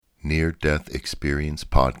Near-Death Experience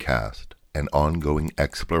Podcast, an ongoing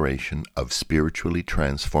exploration of spiritually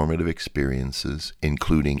transformative experiences,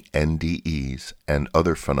 including NDEs and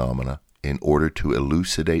other phenomena, in order to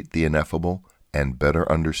elucidate the ineffable and better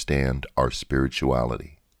understand our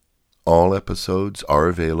spirituality. All episodes are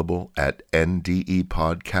available at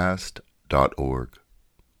ndepodcast.org.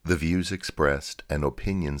 The views expressed and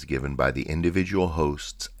opinions given by the individual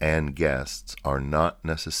hosts and guests are not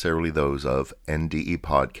necessarily those of NDE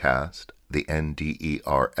Podcast, the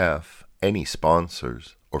NDERF, any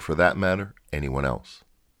sponsors, or for that matter, anyone else.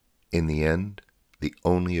 In the end, the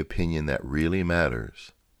only opinion that really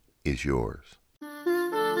matters is yours.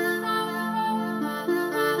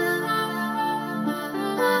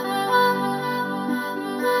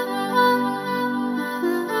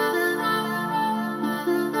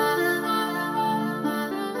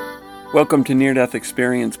 Welcome to Near-Death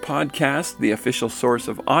Experience Podcast, the official source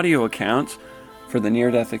of audio accounts for the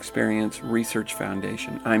Near-Death Experience Research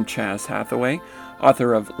Foundation. I'm Chaz Hathaway,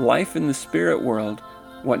 author of Life in the Spirit World,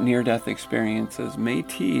 What Near-Death Experiences May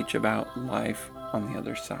Teach About Life on the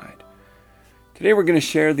Other Side. Today we're going to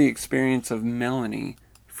share the experience of Melanie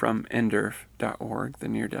from NDERF.org, the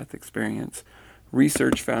Near-Death Experience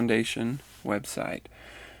Research Foundation website.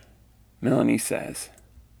 Melanie says,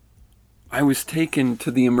 I was taken to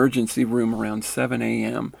the emergency room around 7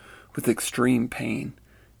 a.m. with extreme pain,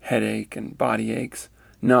 headache and body aches,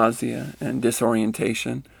 nausea and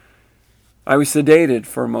disorientation. I was sedated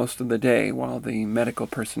for most of the day while the medical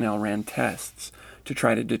personnel ran tests to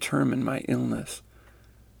try to determine my illness.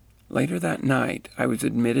 Later that night, I was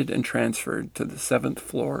admitted and transferred to the 7th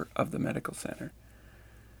floor of the medical center.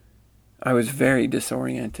 I was very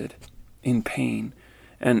disoriented, in pain,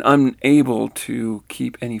 and unable to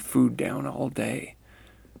keep any food down all day.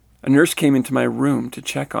 A nurse came into my room to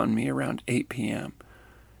check on me around 8 p.m.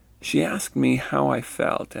 She asked me how I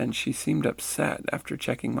felt, and she seemed upset after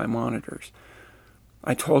checking my monitors.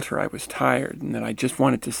 I told her I was tired and that I just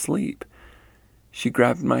wanted to sleep. She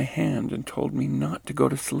grabbed my hand and told me not to go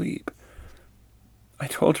to sleep. I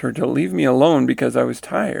told her to leave me alone because I was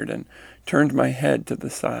tired and turned my head to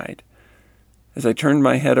the side. As I turned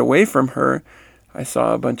my head away from her, I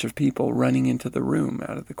saw a bunch of people running into the room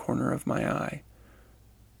out of the corner of my eye.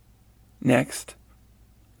 Next,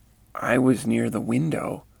 I was near the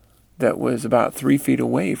window that was about 3 feet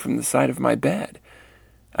away from the side of my bed.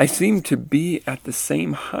 I seemed to be at the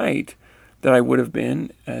same height that I would have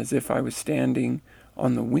been as if I was standing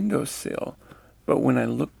on the windowsill, but when I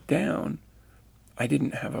looked down, I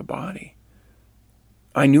didn't have a body.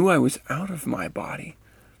 I knew I was out of my body,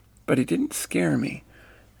 but it didn't scare me,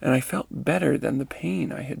 and I felt better than the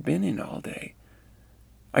pain I had been in all day.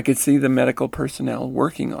 I could see the medical personnel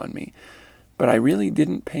working on me, but I really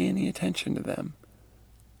didn't pay any attention to them.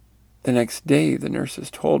 The next day, the nurses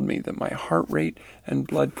told me that my heart rate and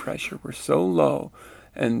blood pressure were so low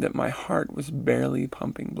and that my heart was barely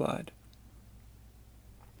pumping blood.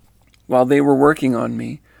 While they were working on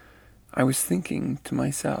me, I was thinking to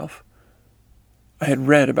myself. I had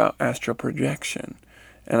read about astral projection,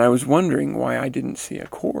 and I was wondering why I didn't see a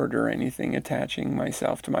cord or anything attaching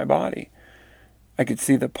myself to my body. I could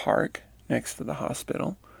see the park next to the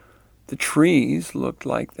hospital. The trees looked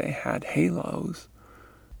like they had halos.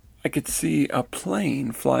 I could see a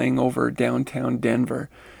plane flying over downtown Denver,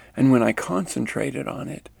 and when I concentrated on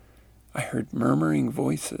it, I heard murmuring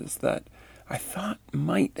voices that I thought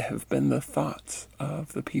might have been the thoughts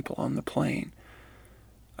of the people on the plane.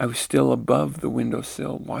 I was still above the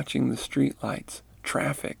windowsill watching the streetlights,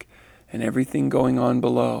 traffic, and everything going on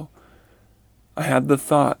below. I had the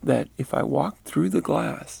thought that if I walked through the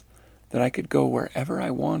glass, that I could go wherever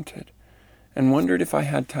I wanted, and wondered if I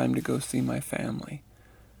had time to go see my family.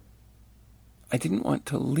 I didn't want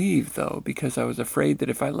to leave, though, because I was afraid that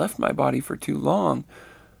if I left my body for too long,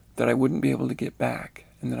 that I wouldn't be able to get back,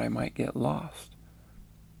 and that I might get lost.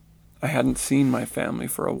 I hadn't seen my family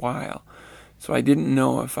for a while, so I didn't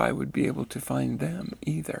know if I would be able to find them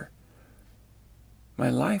either. My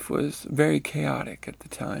life was very chaotic at the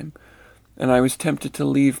time, and I was tempted to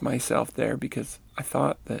leave myself there because I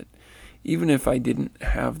thought that even if I didn't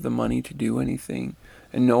have the money to do anything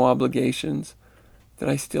and no obligations, that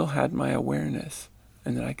I still had my awareness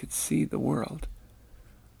and that I could see the world.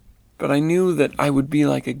 But I knew that I would be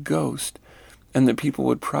like a ghost and that people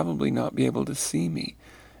would probably not be able to see me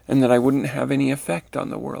and that I wouldn't have any effect on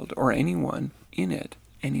the world or anyone in it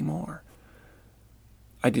anymore.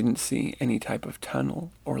 I didn't see any type of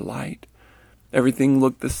tunnel or light. Everything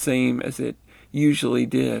looked the same as it usually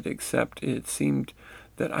did, except it seemed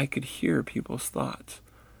that I could hear people's thoughts,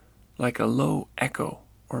 like a low echo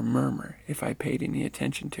or murmur if I paid any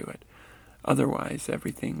attention to it. Otherwise,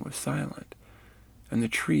 everything was silent, and the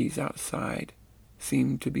trees outside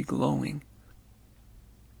seemed to be glowing.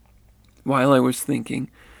 While I was thinking,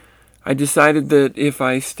 I decided that if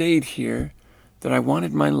I stayed here, that I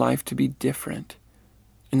wanted my life to be different,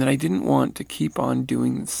 and that I didn't want to keep on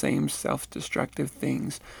doing the same self-destructive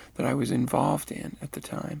things that I was involved in at the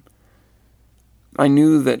time. I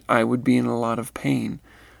knew that I would be in a lot of pain,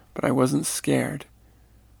 but I wasn't scared.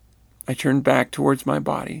 I turned back towards my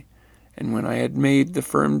body, and when I had made the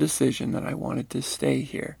firm decision that I wanted to stay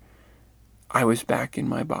here, I was back in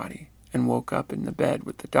my body and woke up in the bed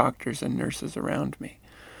with the doctors and nurses around me.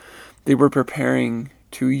 They were preparing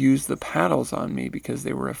to use the paddles on me because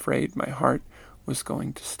they were afraid my heart was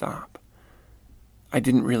going to stop. I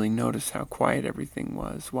didn't really notice how quiet everything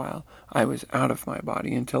was while I was out of my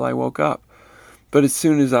body until I woke up. But as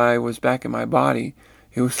soon as I was back in my body,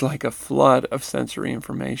 it was like a flood of sensory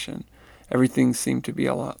information. Everything seemed to be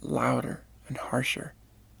a lot louder and harsher.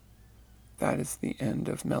 That is the end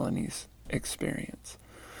of Melanie's experience.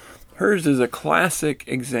 Hers is a classic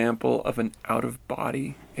example of an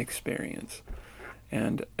out-of-body experience,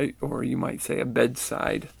 or you might say a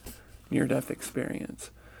bedside near-death experience.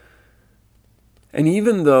 And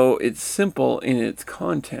even though it's simple in its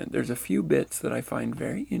content, there's a few bits that I find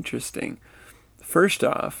very interesting. First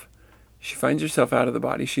off, she finds herself out of the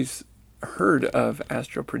body. She's heard of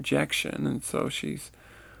astral projection, and so she's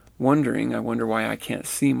wondering, I wonder why I can't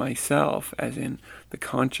see myself, as in the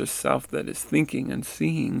conscious self that is thinking and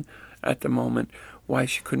seeing at the moment, why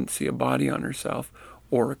she couldn't see a body on herself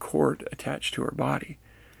or a cord attached to her body.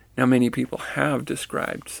 Now, many people have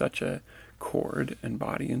described such a cord and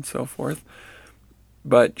body and so forth,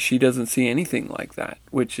 but she doesn't see anything like that,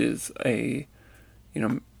 which is it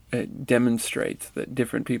demonstrates that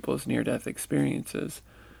different people's near-death experiences,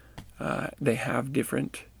 they have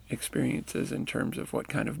different experiences in terms of what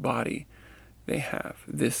kind of body they have.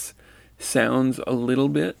 This sounds a little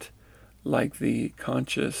bit like the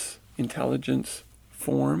conscious intelligence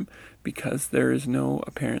form because there is no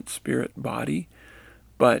apparent spirit body,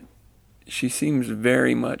 but she seems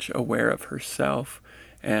very much aware of herself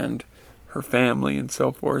and her family and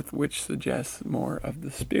so forth, which suggests more of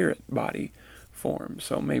the spirit body form.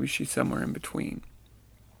 So maybe she's somewhere in between.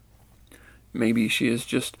 Maybe she is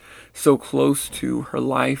just so close to her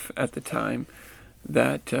life at the time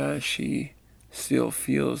that she still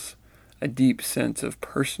feels a deep sense of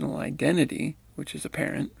personal identity, which is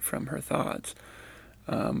apparent from her thoughts,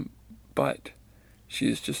 but she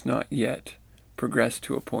has just not yet progressed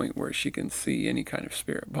to a point where she can see any kind of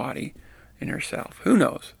spirit body in herself. Who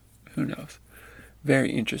knows? Who knows?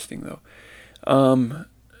 Very interesting, though.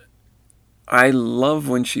 I love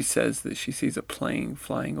when she says that she sees a plane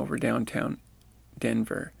flying over downtown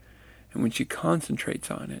Denver, and when she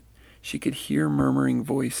concentrates on it, she could hear murmuring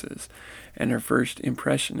voices, and her first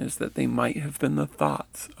impression is that they might have been the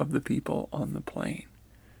thoughts of the people on the plane.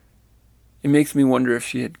 It makes me wonder if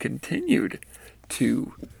she had continued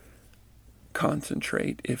to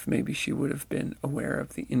concentrate, if maybe she would have been aware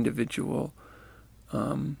of the individual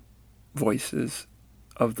voices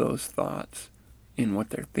of those thoughts in what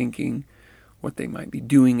they're thinking, what they might be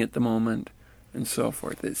doing at the moment, and so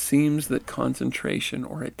forth. It seems that concentration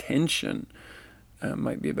or attention,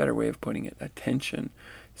 might be a better way of putting it, attention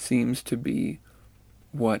seems to be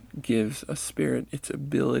what gives a spirit its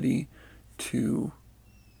ability to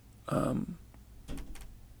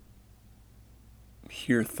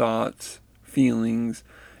hear thoughts, feelings,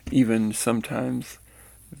 even sometimes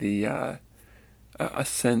a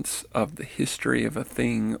sense of the history of a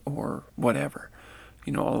thing or whatever.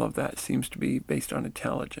 All of that seems to be based on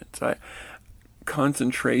intelligence.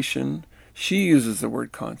 Concentration, she uses the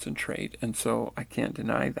word concentrate, and so I can't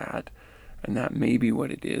deny that, and that may be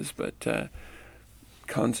what it is, but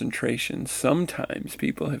concentration sometimes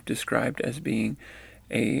people have described as being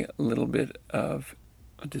a little bit of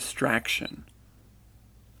a distraction.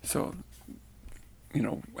 So,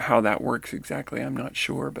 how that works exactly, I'm not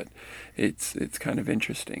sure, but it's kind of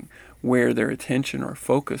interesting. Where their attention or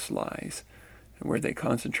focus lies, and where they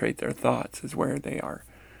concentrate their thoughts, is where they are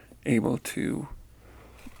able to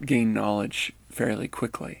gain knowledge fairly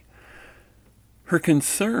quickly. Her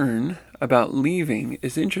concern about leaving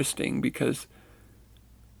is interesting because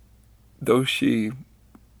though she,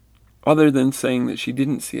 other than saying that she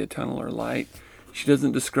didn't see a tunnel or light, she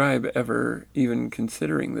doesn't describe ever even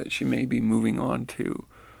considering that she may be moving on to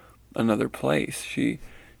another place. She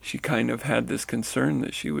kind of had this concern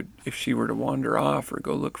that she would, if she were to wander off or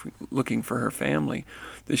go looking for her family,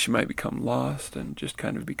 that she might become lost and just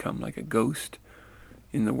kind of become like a ghost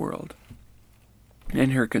in the world.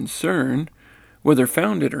 And her concern, whether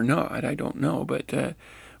founded or not, I don't know, but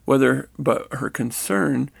But her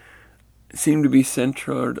concern seemed to be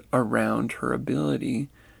centered around her ability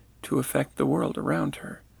to affect the world around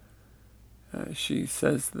her. She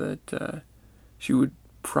says that she would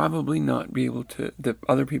probably not be able to, that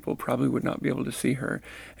other people probably would not be able to see her,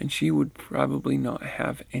 and she would probably not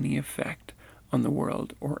have any effect on the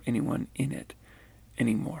world or anyone in it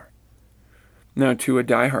anymore. Now, to a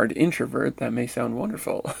diehard introvert, that may sound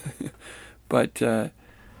wonderful, but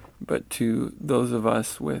to those of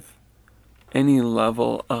us with any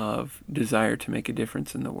level of desire to make a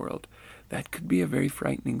difference in the world, that could be a very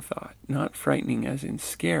frightening thought. Not frightening as in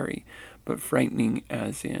scary, but frightening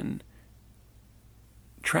as in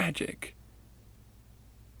tragic.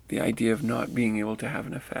 The idea of not being able to have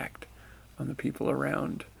an effect on the people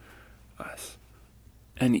around us.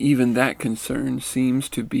 And even that concern seems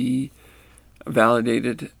to be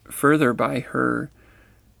validated further by her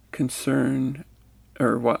concern,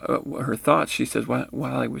 or her thoughts. She says, while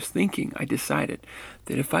I was thinking, I decided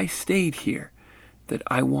that if I stayed here, that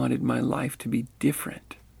I wanted my life to be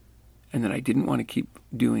different, and that I didn't want to keep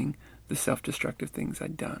doing the self-destructive things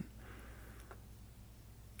I'd done.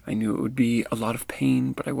 I knew it would be a lot of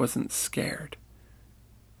pain, but I wasn't scared.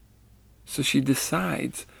 So she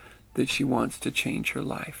decides that she wants to change her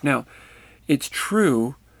life. Now, it's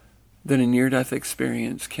true that a near-death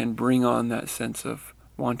experience can bring on that sense of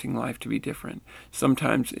wanting life to be different.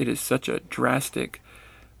 Sometimes it is such a drastic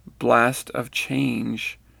blast of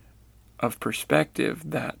change of perspective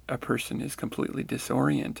that a person is completely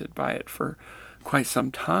disoriented by it for quite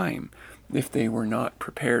some time if they were not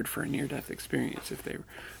prepared for a near-death experience, if they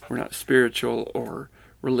were not spiritual or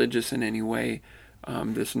religious in any way.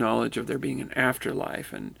 This knowledge of there being an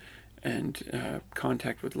afterlife and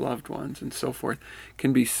contact with loved ones and so forth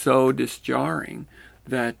can be so disjarring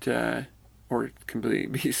that, or it can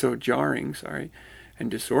be so jarring,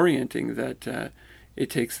 and disorienting that it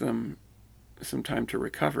takes them some time to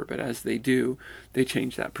recover. But as they do, they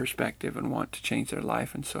change that perspective and want to change their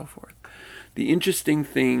life and so forth. The interesting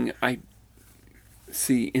thing I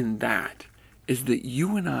see in that is that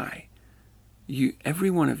you and I,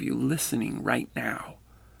 every one of you listening right now,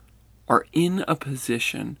 are in a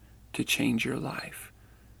position to change your life.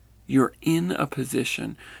 You're in a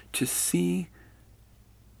position to see,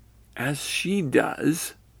 as she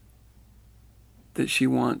does, that she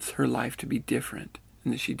wants her life to be different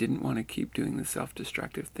and that she didn't want to keep doing the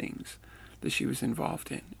self-destructive things that she was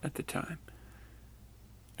involved in at the time.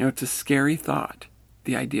 Now, it's a scary thought,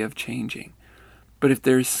 the idea of changing. But if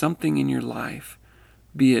there's something in your life,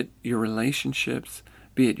 be it your relationships,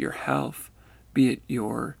 be it your health, be it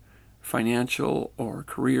your financial or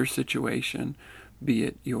career situation, be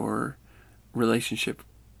it your relationship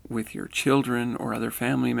with your children or other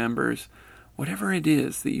family members, whatever it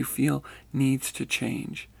is that you feel needs to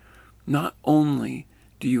change, not only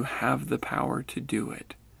do you have the power to do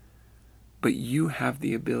it, but you have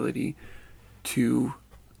the ability to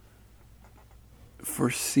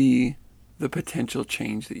foresee the potential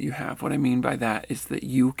change that you have. What I mean by that is that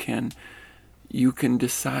you can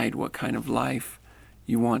decide what kind of life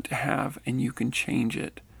you want to have, and you can change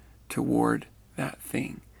it toward that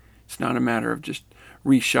thing. It's not a matter of just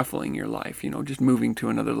reshuffling your life, just moving to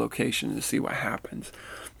another location to see what happens.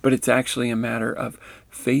 But it's actually a matter of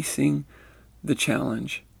facing the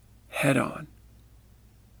challenge head on,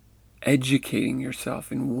 educating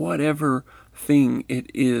yourself in whatever thing it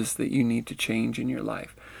is that you need to change in your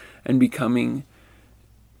life, and becoming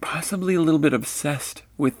possibly a little bit obsessed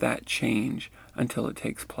with that change until it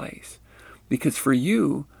takes place. Because for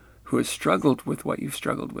you, who has struggled with what you've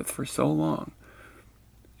struggled with for so long,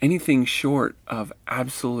 anything short of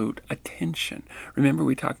absolute attention. Remember,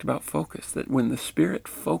 we talked about focus, that when the spirit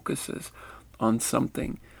focuses on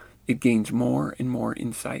something, it gains more and more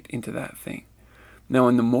insight into that thing. Now,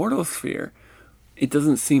 in the mortal sphere, it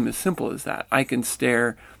doesn't seem as simple as that. I can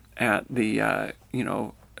stare at the,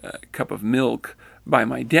 cup of milk by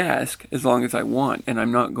my desk as long as I want, and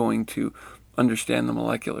I'm not going to understand the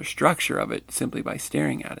molecular structure of it simply by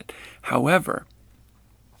staring at it. However,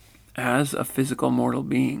 as a physical mortal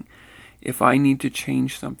being, if I need to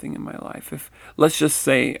change something in my life, let's just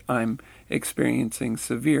say I'm experiencing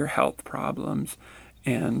severe health problems,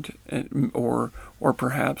 or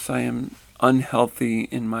perhaps I am unhealthy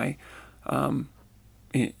in my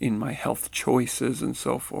health choices and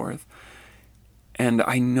so forth, and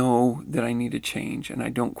I know that I need to change and I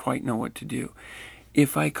don't quite know what to do.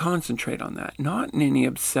 If I concentrate on that, not in any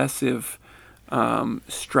obsessive,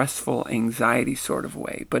 stressful anxiety sort of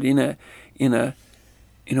way, but in a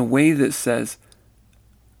way that says,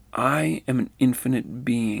 I am an infinite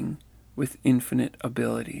being with infinite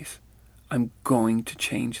abilities. I'm going to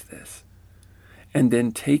change this. and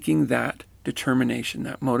then taking that determination,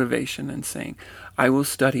 that motivation, and saying, I will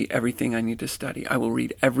study everything I need to study. I will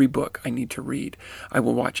read every book I need to read. I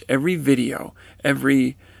will watch every video,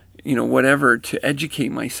 every whatever, to educate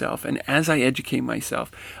myself. And as I educate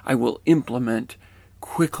myself, I will implement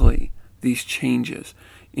quickly these changes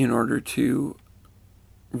in order to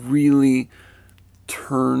really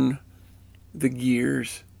turn the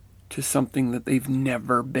gears to something that they've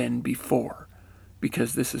never been before,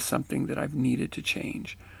 because this is something that I've needed to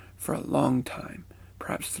change for a long time,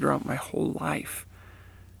 perhaps throughout my whole life.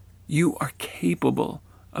 You are capable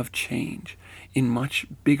of change in much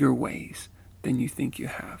bigger ways than you think you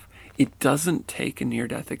have. It doesn't take a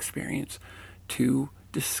near-death experience to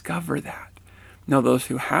discover that. Now, those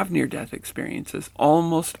who have near-death experiences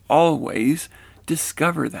almost always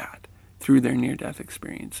discover that through their near-death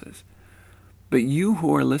experiences. But you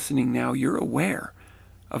who are listening now, you're aware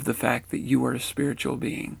of the fact that you are a spiritual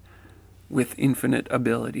being with infinite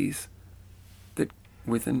abilities, that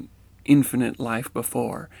with an infinite life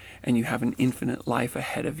before, and you have an infinite life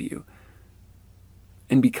ahead of you.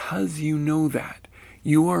 And because you know that,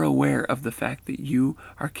 you are aware of the fact that you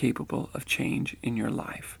are capable of change in your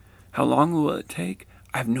life. How long will it take?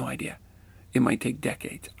 I have no idea. It might take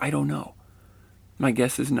decades. I don't know. My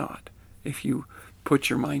guess is not. If you put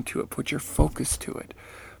your mind to it, put your focus to it,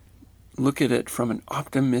 look at it from an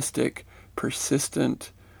optimistic,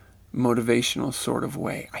 persistent, motivational sort of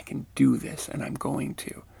way. I can do this, and I'm going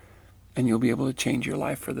to. And you'll be able to change your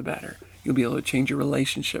life for the better. You'll be able to change your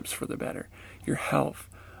relationships for the better, your health,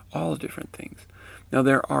 all different things. Now,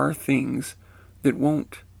 there are things that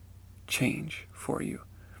won't change for you.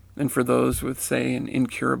 And for those with, say, an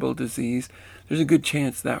incurable disease, there's a good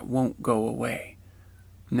chance that won't go away.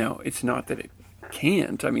 No, it's not that it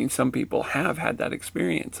can't. I mean, some people have had that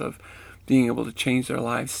experience of being able to change their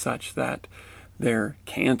lives such that their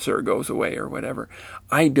cancer goes away or whatever.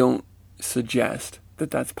 I don't suggest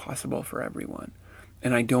that that's possible for everyone.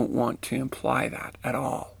 And I don't want to imply that at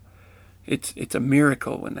all. It's a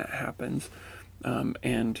miracle when that happens.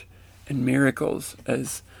 And miracles,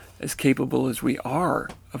 as capable as we are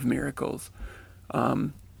of miracles,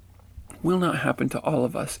 will not happen to all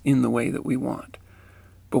of us in the way that we want.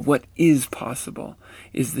 But what is possible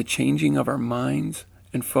is the changing of our minds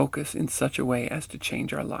and focus in such a way as to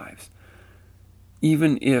change our lives.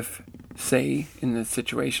 Even if, say, in the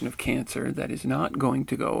situation of cancer that is not going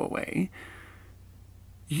to go away,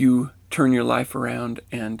 you turn your life around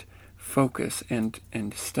and focus and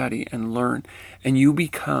study and learn, and you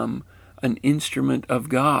become an instrument of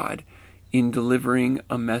God in delivering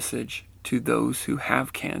a message to those who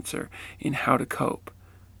have cancer in how to cope.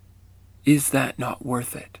 Is that not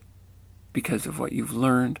worth it? Because of what you've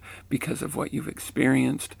learned, because of what you've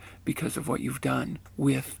experienced, because of what you've done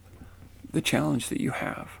with the challenge that you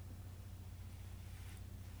have.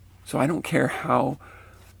 So I don't care how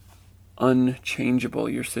unchangeable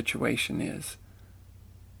your situation is.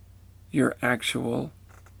 Your actual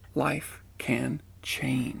life can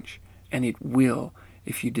change, and it will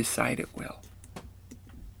if you decide it will.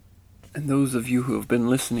 And those of you who have been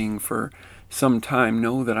listening for some time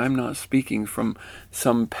know that I'm not speaking from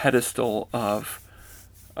some pedestal of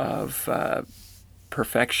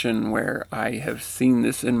perfection where I have seen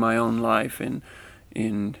this in my own life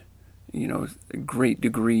in great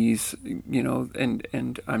degrees,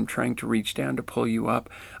 and I'm trying to reach down to pull you up.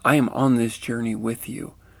 I am on this journey with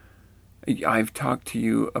you. I've talked to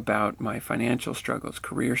you about my financial struggles,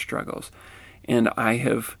 career struggles, and I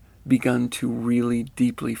have begun to really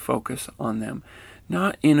deeply focus on them.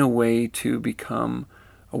 Not in a way to become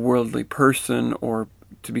a worldly person or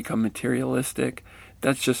to become materialistic.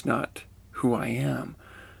 That's just not who I am.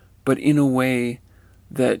 But in a way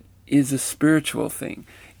that is a spiritual thing.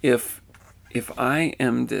 If I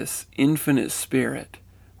am this infinite spirit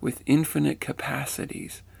with infinite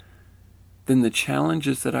capacities, then the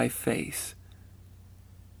challenges that I face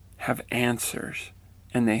have answers,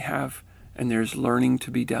 and there's learning to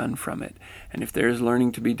be done from it. And if there's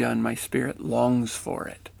learning to be done, my spirit longs for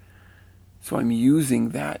it. So I'm using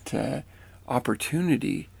that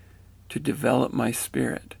opportunity to develop my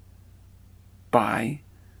spirit by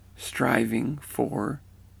striving for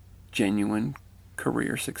genuine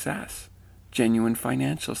career success, genuine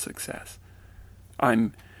financial success.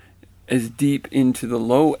 I'm as deep into the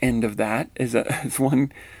low end of that as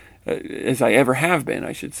I ever have been,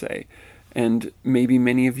 I should say. And maybe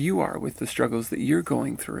many of you are with the struggles that you're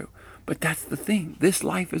going through. But that's the thing. This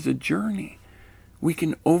life is a journey. We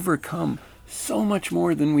can overcome so much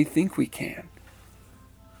more than we think we can.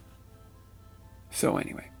 So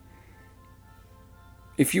anyway,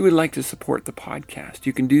 if you would like to support the podcast,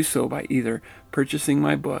 you can do so by either purchasing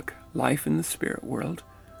my book, Life in the Spirit World,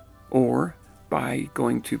 or by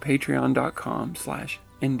going to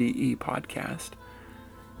patreon.com/NDE podcast.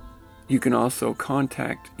 You can also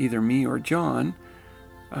contact either me or John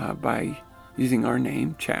by using our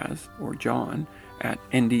name, Chaz or John, at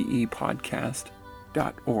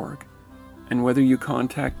ndepodcast.org. And whether you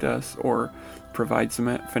contact us or provide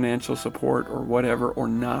some financial support or whatever or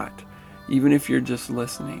not, even if you're just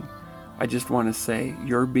listening, I just want to say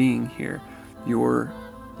your being here, your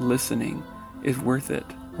listening is worth it,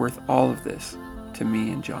 worth all of this to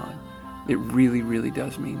me and John. It really, really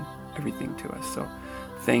does mean everything to us. So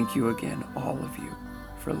thank you again, all of you,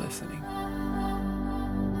 for listening.